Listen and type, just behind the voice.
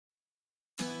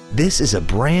This is a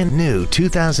brand new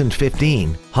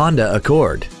 2015 Honda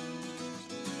Accord.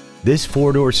 This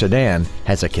four-door sedan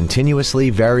has a continuously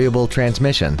variable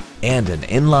transmission and an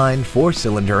inline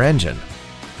four-cylinder engine.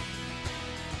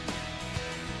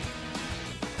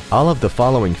 All of the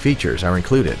following features are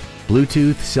included: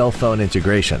 Bluetooth cell phone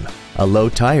integration, a low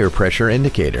tire pressure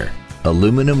indicator,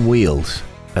 aluminum wheels,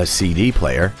 a CD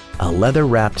player, a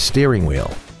leather-wrapped steering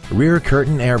wheel, rear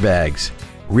curtain airbags,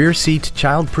 rear seat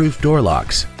child-proof door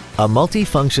locks, a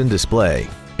multi-function display,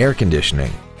 air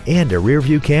conditioning, and a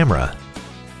rear-view camera.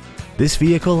 This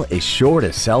vehicle is sure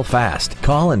to sell fast.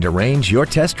 Call and arrange your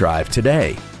test drive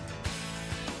today.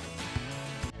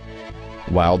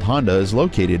 Wilde Honda is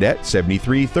located at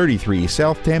 7333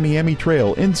 South Tamiami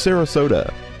Trail in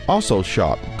Sarasota. Also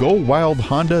shop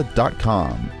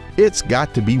GoWildHonda.com. It's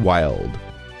got to be wild.